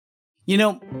You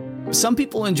know, some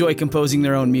people enjoy composing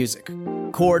their own music,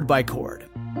 chord by chord,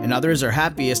 and others are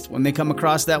happiest when they come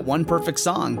across that one perfect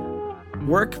song.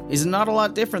 Work is not a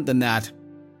lot different than that.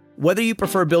 Whether you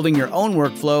prefer building your own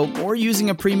workflow or using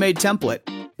a pre-made template,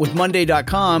 with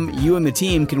Monday.com, you and the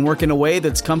team can work in a way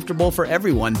that's comfortable for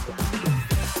everyone.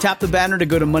 Tap the banner to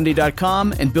go to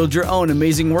Monday.com and build your own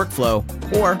amazing workflow,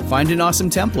 or find an awesome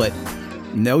template.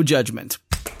 No judgment.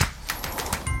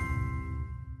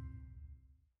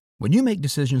 When you make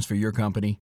decisions for your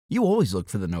company, you always look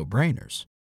for the no-brainers.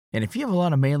 And if you have a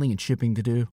lot of mailing and shipping to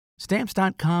do,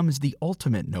 Stamps.com is the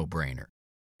ultimate no-brainer.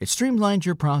 It streamlines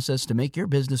your process to make your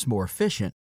business more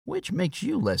efficient, which makes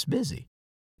you less busy.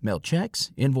 Mail checks,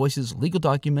 invoices, legal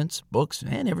documents, books,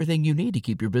 and everything you need to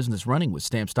keep your business running with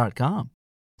Stamps.com.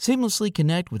 Seamlessly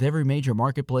connect with every major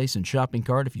marketplace and shopping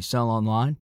cart if you sell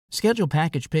online. Schedule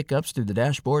package pickups through the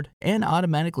dashboard and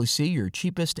automatically see your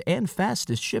cheapest and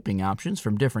fastest shipping options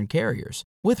from different carriers,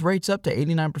 with rates up to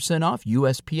 89% off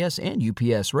USPS and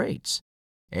UPS rates.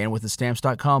 And with the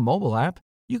Stamps.com mobile app,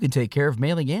 you can take care of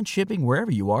mailing and shipping wherever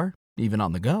you are, even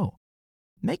on the go.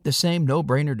 Make the same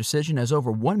no-brainer decision as over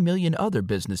 1 million other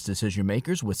business decision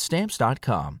makers with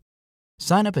Stamps.com.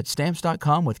 Sign up at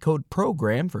Stamps.com with code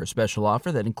PROGRAM for a special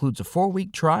offer that includes a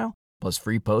 4-week trial, plus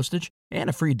free postage and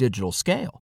a free digital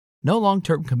scale. No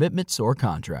long-term commitments or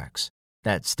contracts.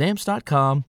 That's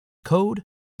Stamps.com, code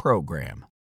PROGRAM.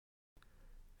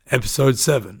 Episode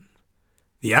 7.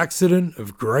 The Accident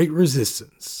of Great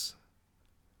Resistance.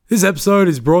 This episode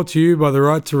is brought to you by the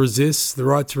right to resist, the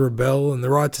right to rebel, and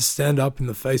the right to stand up in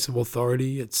the face of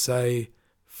authority and say,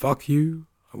 "Fuck you,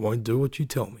 I won't do what you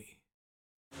tell me."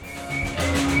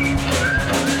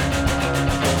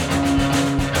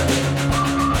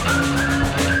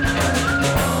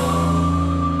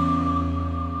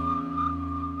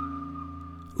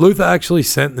 Luther actually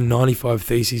sent the 95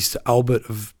 Theses to Albert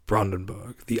of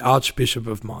Brandenburg, the Archbishop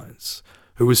of Mainz,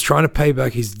 who was trying to pay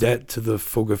back his debt to the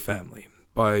Fugger family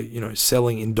by,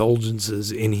 selling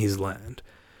indulgences in his land.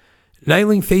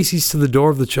 Nailing theses to the door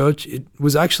of the church, it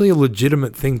was actually a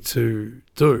legitimate thing to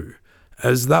do,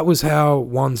 as that was how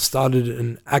one started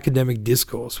an academic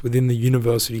discourse within the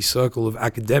university circle of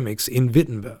academics in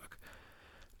Wittenberg.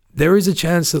 There is a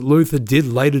chance that Luther did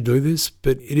later do this,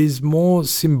 but it is more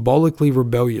symbolically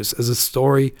rebellious as a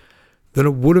story than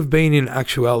it would have been in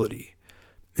actuality.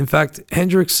 In fact,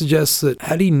 Hendricks suggests that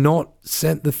had he not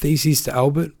sent the theses to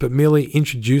Albert, but merely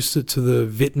introduced it to the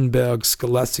Wittenberg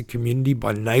scholastic community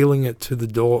by nailing it to the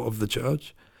door of the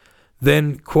church,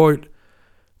 then, quote,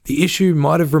 the issue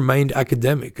might have remained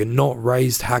academic and not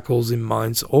raised hackles in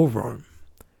Mainz or Rome,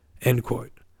 end quote.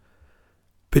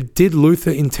 But did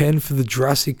Luther intend for the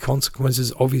drastic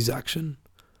consequences of his action?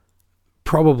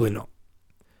 Probably not.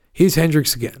 Here's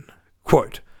Hendricks again.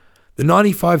 Quote, the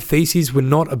 95 Theses were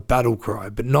not a battle cry,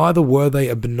 but neither were they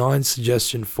a benign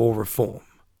suggestion for reform.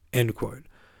 End quote.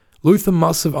 Luther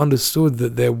must have understood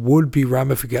that there would be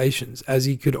ramifications, as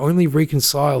he could only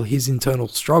reconcile his internal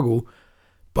struggle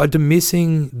by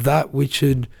dismissing that which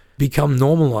had become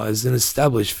normalized and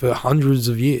established for hundreds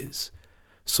of years.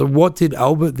 So what did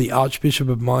Albert, the Archbishop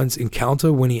of Mainz,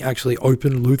 encounter when he actually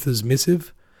opened Luther's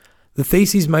missive? The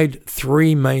Theses made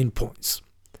 3 main points.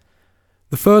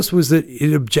 The first was that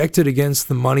it objected against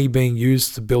the money being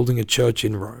used to building a church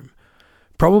in Rome.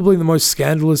 Probably the most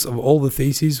scandalous of all the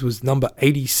Theses was number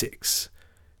 86,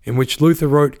 in which Luther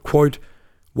wrote, quote,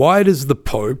 why does the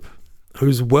Pope,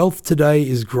 whose wealth today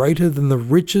is greater than the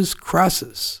richest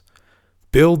Crassus,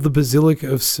 build the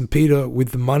Basilica of St. Peter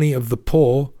with the money of the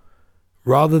poor,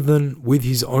 rather than with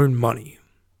his own money,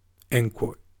 end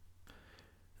quote.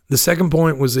 The second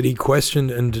point was that he questioned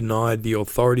and denied the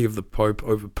authority of the Pope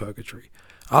over purgatory,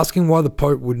 asking why the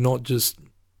Pope would not just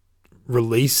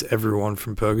release everyone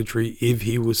from purgatory if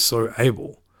he was so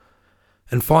able.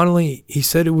 And finally, he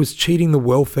said it was cheating the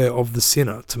welfare of the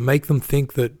sinner to make them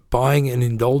think that buying an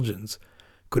indulgence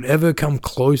could ever come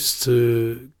close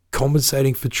to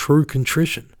compensating for true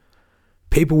contrition.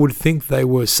 People would think they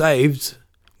were saved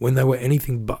when they were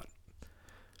anything but.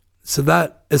 So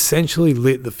that essentially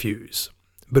lit the fuse,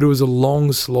 but it was a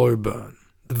long, slow burn.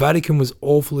 The Vatican was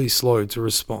awfully slow to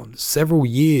respond, several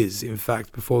years, in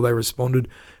fact, before they responded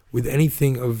with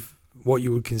anything of what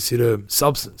you would consider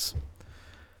substance.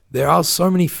 There are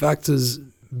so many factors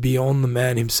beyond the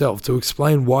man himself to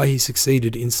explain why he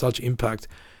succeeded in such impact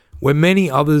where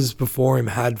many others before him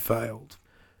had failed.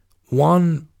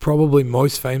 One, probably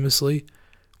most famously,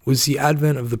 was the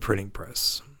advent of the printing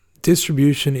press.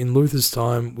 Distribution in Luther's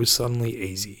time was suddenly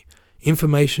easy.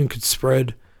 Information could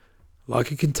spread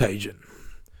like a contagion.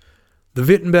 The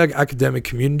Wittenberg academic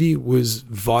community was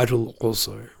vital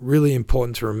also, really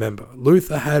important to remember.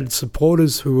 Luther had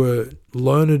supporters who were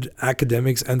learned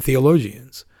academics and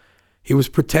theologians. He was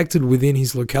protected within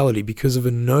his locality because of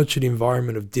a nurtured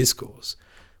environment of discourse,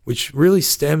 which really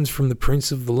stems from the Prince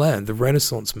of the Land, the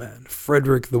Renaissance man,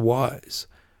 Frederick the Wise.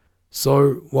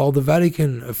 So, while the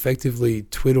Vatican effectively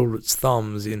twiddled its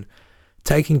thumbs in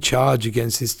taking charge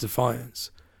against this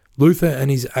defiance, Luther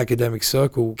and his academic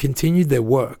circle continued their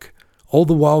work, all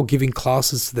the while giving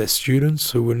classes to their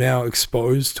students who were now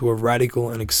exposed to a radical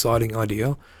and exciting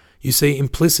idea. You see,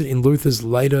 implicit in Luther's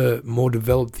later, more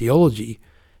developed theology,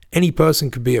 any person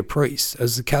could be a priest,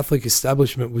 as the Catholic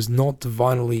establishment was not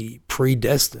divinely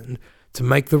predestined to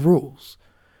make the rules.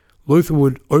 Luther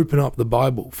would open up the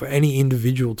Bible for any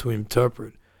individual to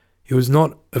interpret. It was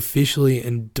not officially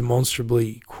and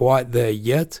demonstrably quite there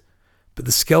yet, but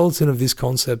the skeleton of this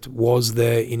concept was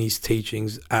there in his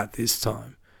teachings at this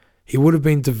time. He would have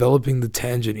been developing the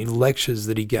tangent in lectures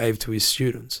that he gave to his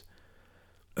students.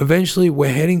 Eventually,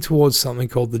 we're heading towards something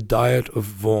called the Diet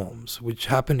of Worms, which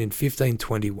happened in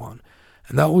 1521,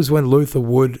 and that was when Luther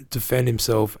would defend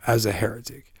himself as a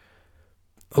heretic.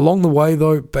 Along the way,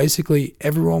 though, basically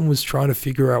everyone was trying to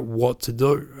figure out what to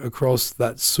do across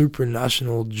that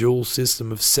supranational dual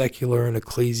system of secular and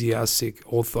ecclesiastic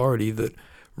authority that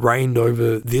reigned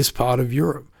over this part of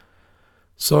Europe.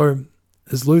 So,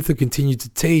 as Luther continued to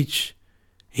teach,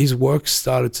 his works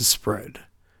started to spread.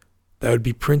 They would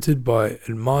be printed by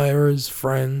admirers,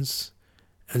 friends,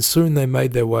 and soon they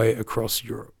made their way across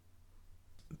Europe.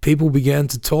 People began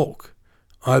to talk,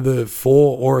 either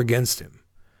for or against him.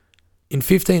 In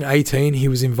 1518, he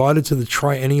was invited to the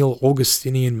Triennial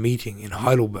Augustinian meeting in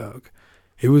Heidelberg.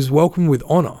 He was welcomed with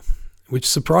honor, which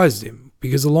surprised him,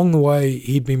 because along the way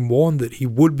he'd been warned that he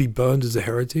would be burned as a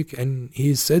heretic, and he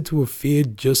is said to have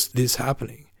feared just this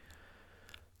happening.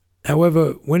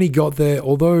 However, when he got there,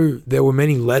 although there were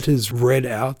many letters read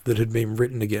out that had been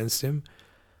written against him,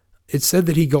 it's said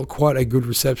that he got quite a good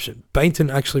reception.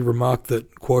 Bainton actually remarked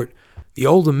that, quote, "The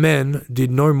older men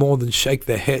did no more than shake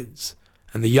their heads,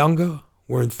 and the younger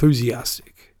were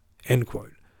enthusiastic," end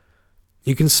quote.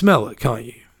 You can smell it, can't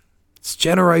you? It's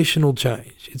generational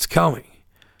change. It's coming.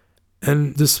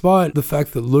 And despite the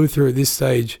fact that Luther at this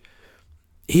stage,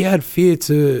 he had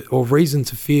reason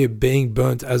to fear being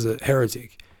burnt as a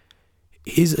heretic,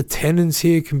 his attendance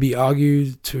here can be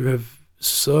argued to have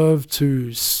served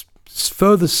to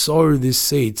further sow this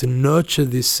seed, to nurture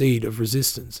this seed of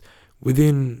resistance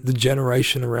within the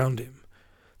generation around him.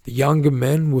 The younger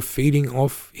men were feeding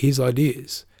off his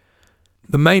ideas.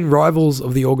 The main rivals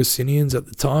of the Augustinians at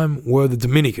the time were the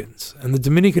Dominicans, and the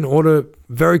Dominican order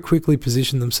very quickly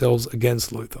positioned themselves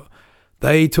against Luther.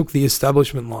 They took the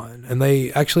establishment line, and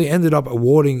they actually ended up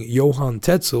awarding Johann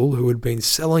Tetzel, who had been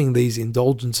selling these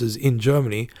indulgences in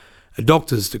Germany, a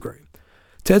doctor's degree.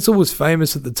 Tetzel was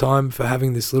famous at the time for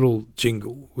having this little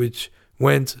jingle, which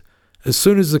went, "As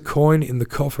soon as the coin in the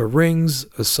coffer rings,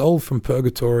 a soul from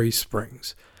purgatory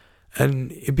springs."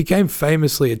 And it became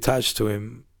famously attached to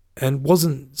him, and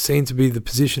wasn't seen to be the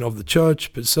position of the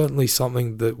church, but certainly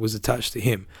something that was attached to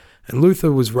him. And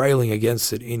Luther was railing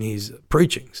against it in his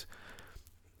preachings.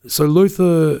 So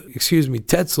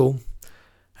Tetzel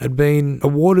had been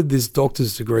awarded this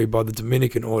doctor's degree by the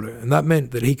Dominican order, and that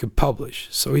meant that he could publish.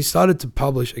 So he started to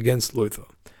publish against Luther.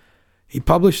 He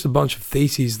published a bunch of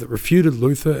theses that refuted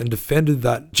Luther and defended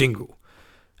that jingle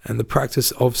and the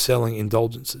practice of selling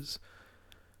indulgences.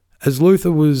 As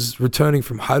Luther was returning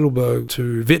from Heidelberg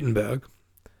to Wittenberg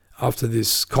after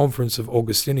this conference of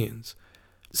Augustinians,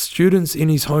 students in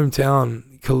his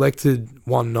hometown collected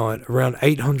one night around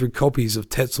 800 copies of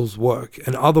Tetzel's work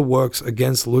and other works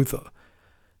against Luther.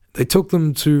 They took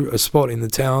them to a spot in the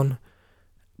town,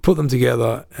 put them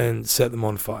together, and set them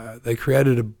on fire. They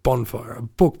created a bonfire, a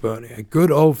book burning, a good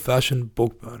old-fashioned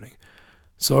book burning.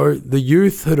 So the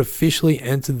youth had officially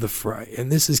entered the fray,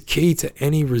 and this is key to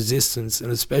any resistance,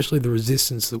 and especially the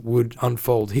resistance that would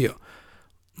unfold here.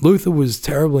 Luther was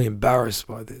terribly embarrassed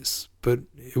by this, but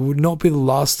it would not be the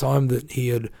last time that he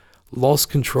had lost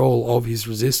control of his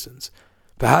resistance.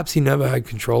 Perhaps he never had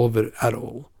control of it at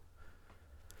all.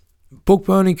 Book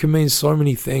burning can mean so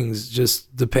many things,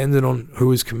 just dependent on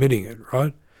who is committing it,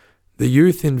 right? The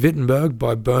youth in Wittenberg,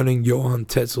 by burning Johann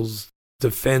Tetzel's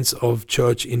defense of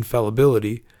church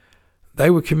infallibility,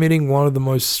 they were committing one of the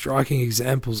most striking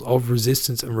examples of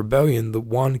resistance and rebellion that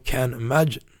one can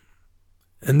imagine.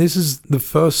 And this is the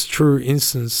first true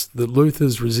instance that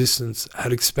Luther's resistance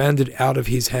had expanded out of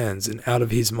his hands and out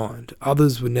of his mind.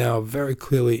 Others were now very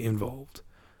clearly involved.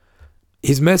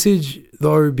 His message,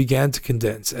 though, began to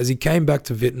condense. As he came back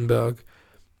to Wittenberg,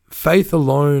 faith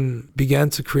alone began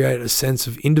to create a sense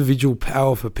of individual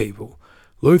power for people.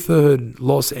 Luther had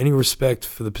lost any respect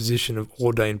for the position of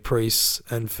ordained priests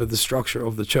and for the structure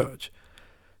of the church.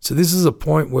 So this is a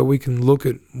point where we can look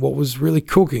at what was really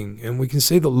cooking, and we can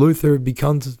see that Luther had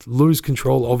begun to lose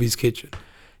control of his kitchen.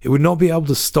 It would not be able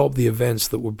to stop the events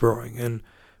that were brewing, and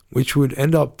which would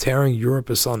end up tearing Europe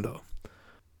asunder.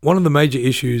 One of the major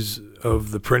issues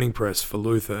of the printing press for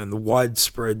Luther and the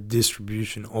widespread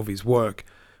distribution of his work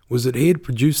was that he had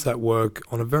produced that work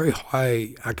on a very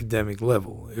high academic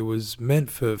level. It was meant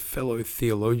for fellow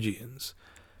theologians,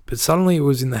 but suddenly it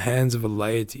was in the hands of a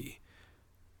laity.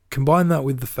 Combine that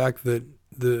with the fact that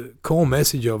the core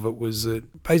message of it was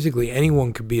that basically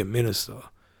anyone could be a minister,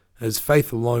 as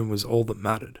faith alone was all that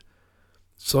mattered.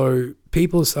 So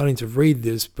people are starting to read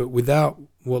this, but without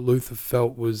what Luther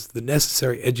felt was the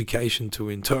necessary education to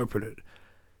interpret it.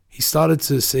 He started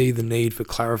to see the need for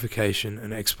clarification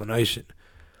and explanation.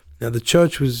 Now the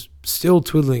church was still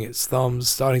twiddling its thumbs,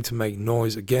 starting to make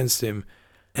noise against him,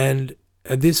 and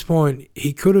at this point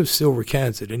he could have still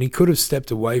recanted and he could have stepped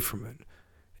away from it.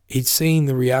 He'd seen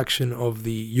the reaction of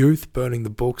the youth burning the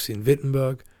books in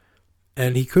Wittenberg,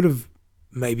 and he could have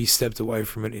maybe stepped away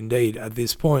from it indeed at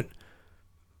this point,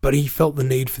 but he felt the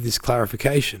need for this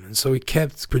clarification, and so he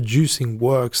kept producing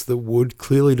works that would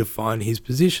clearly define his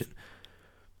position.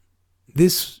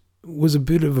 This was a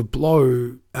bit of a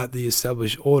blow at the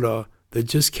established order that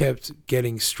just kept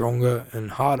getting stronger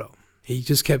and harder. He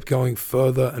just kept going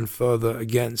further and further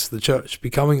against the church,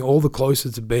 becoming all the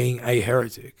closer to being a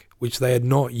heretic, which they had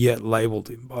not yet labelled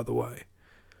him, by the way.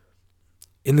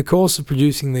 In the course of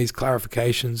producing these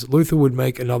clarifications, Luther would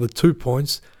make another 2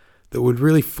 points that would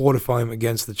really fortify him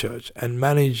against the church and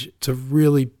manage to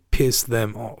really piss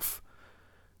them off.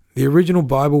 The original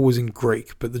Bible was in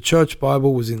Greek, but the church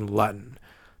Bible was in Latin.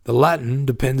 The Latin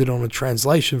depended on a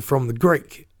translation from the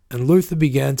Greek, and Luther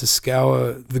began to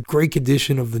scour the Greek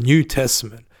edition of the New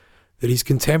Testament that his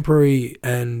contemporary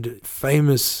and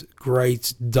famous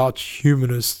great Dutch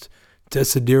humanist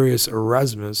Desiderius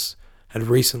Erasmus had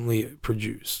recently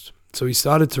produced. So he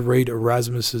started to read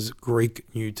Erasmus's Greek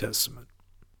New Testament.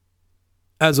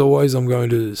 As always, I'm going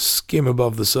to skim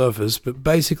above the surface, but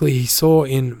basically he saw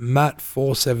in Matt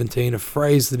 4:17 a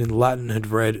phrase that in Latin had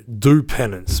read, do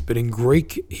penance, but in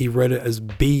Greek he read it as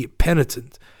be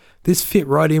penitent. This fit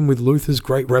right in with Luther's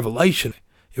great revelation.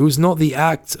 It was not the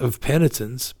act of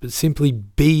penitence, but simply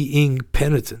being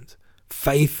penitent,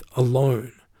 faith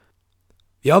alone.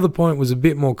 The other point was a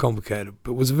bit more complicated,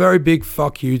 but was a very big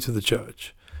fuck you to the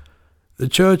church. The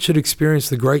church had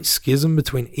experienced the Great Schism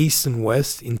between East and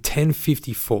West in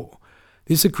 1054.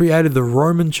 This had created the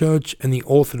Roman Church and the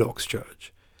Orthodox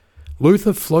Church.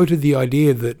 Luther floated the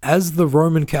idea that as the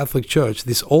Roman Catholic Church,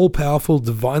 this all-powerful,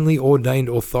 divinely ordained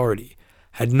authority,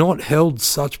 had not held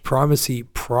such primacy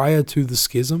prior to the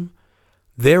schism,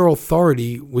 their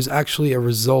authority was actually a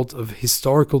result of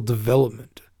historical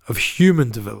development, of human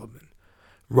development,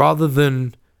 rather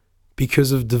than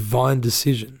because of divine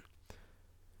decision.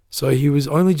 So he was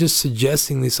only just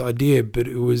suggesting this idea, but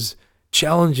it was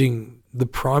challenging the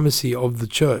primacy of the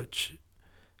church.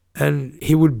 And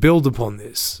he would build upon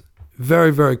this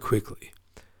very, very quickly.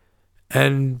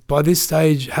 And by this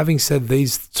stage, having said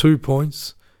these 2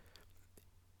 points,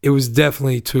 it was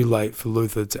definitely too late for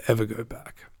Luther to ever go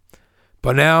back.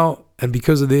 By now, and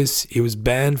because of this, he was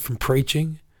banned from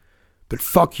preaching. But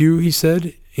fuck you, he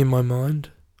said, in my mind.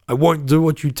 I won't do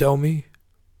what you tell me.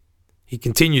 He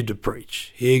continued to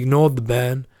preach. He ignored the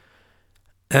ban.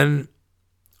 And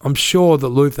I'm sure that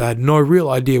Luther had no real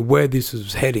idea where this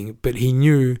was heading, but he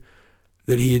knew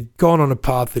that he had gone on a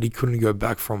path that he couldn't go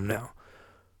back from now.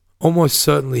 Almost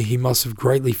certainly he must have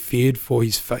greatly feared for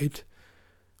his fate,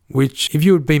 which if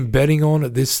you had been betting on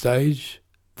at this stage,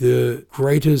 the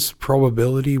greatest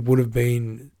probability would have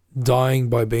been dying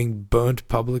by being burnt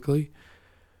publicly.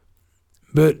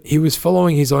 But he was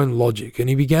following his own logic, and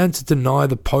he began to deny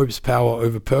the Pope's power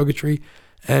over purgatory,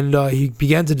 and he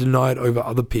began to deny it over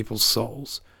other people's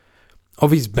souls.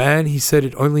 Of his ban, he said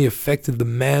it only affected the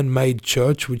man-made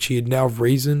church, which he had now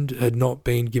reasoned had not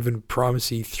been given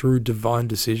primacy through divine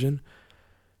decision.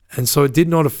 And so it did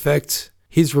not affect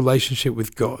his relationship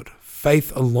with God.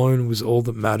 Faith alone was all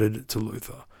that mattered to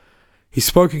Luther. He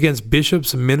spoke against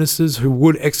bishops and ministers who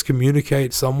would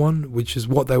excommunicate someone, which is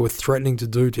what they were threatening to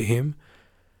do to him,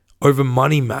 over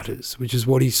money matters, which is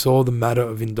what he saw the matter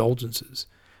of indulgences.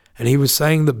 And he was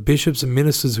saying that bishops and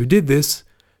ministers who did this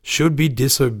should be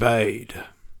disobeyed.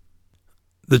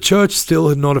 The church still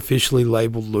had not officially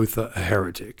labelled Luther a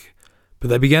heretic,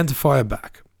 but they began to fire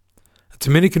back. A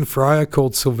Dominican friar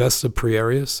called Sylvester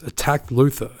Prierius attacked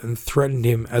Luther and threatened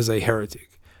him as a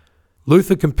heretic.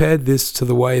 Luther compared this to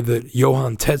the way that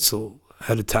Johann Tetzel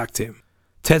had attacked him.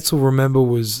 Tetzel, remember,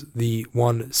 was the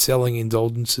one selling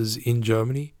indulgences in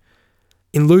Germany.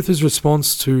 In Luther's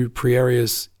response to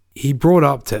Prierius, he brought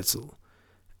up Tetzel,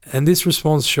 and this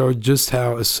response showed just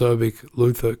how acerbic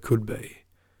Luther could be.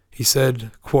 He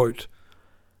said, quote,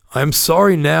 "I am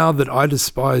sorry now that I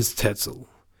despised Tetzel.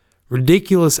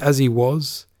 Ridiculous as he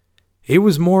was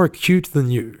more acute than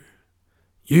you.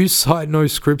 You cite no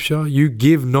scripture, you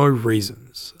give no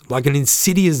reasons. Like an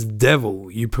insidious devil,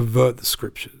 you pervert the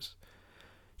scriptures.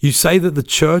 You say that the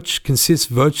church consists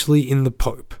virtually in the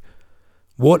Pope.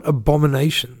 What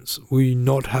abominations will you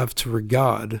not have to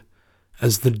regard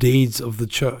as the deeds of the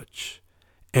church?"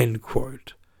 End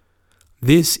quote.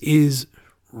 This is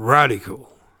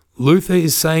radical. Luther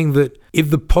is saying that if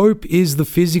the Pope is the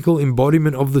physical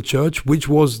embodiment of the church, which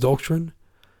was doctrine,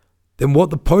 then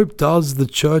what the Pope does, the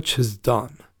church has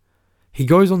done. He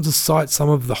goes on to cite some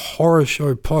of the horror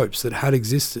show popes that had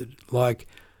existed, like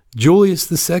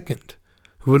Julius II,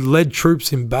 who had led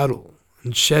troops in battle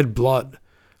and shed blood,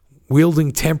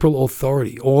 wielding temporal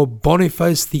authority, or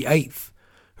Boniface VIII,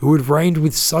 who had reigned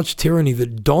with such tyranny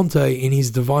that Dante in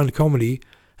his Divine Comedy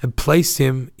had placed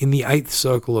him in the 8th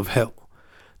circle of hell.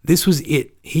 This was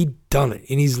it. He'd done it.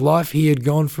 In his life, he had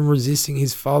gone from resisting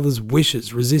his father's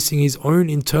wishes, resisting his own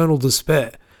internal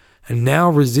despair, and now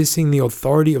resisting the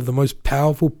authority of the most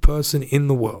powerful person in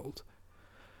the world.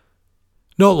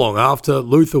 Not long after,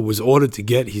 Luther was ordered to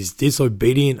get his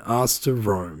disobedient ass to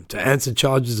Rome to answer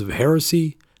charges of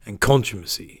heresy and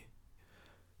contumacy.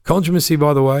 Contumacy,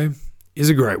 by the way, is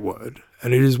a great word,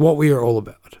 and it is what we are all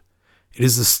about. It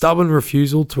is the stubborn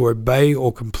refusal to obey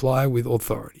or comply with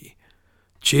authority.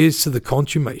 Cheers to the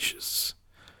contumacious.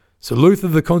 So Luther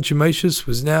the contumacious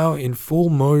was now in full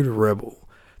mode rebel.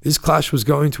 This clash was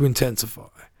going to intensify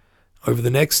over the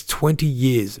next 20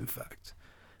 years, in fact.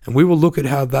 And we will look at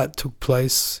how that took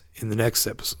place in the next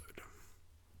episode.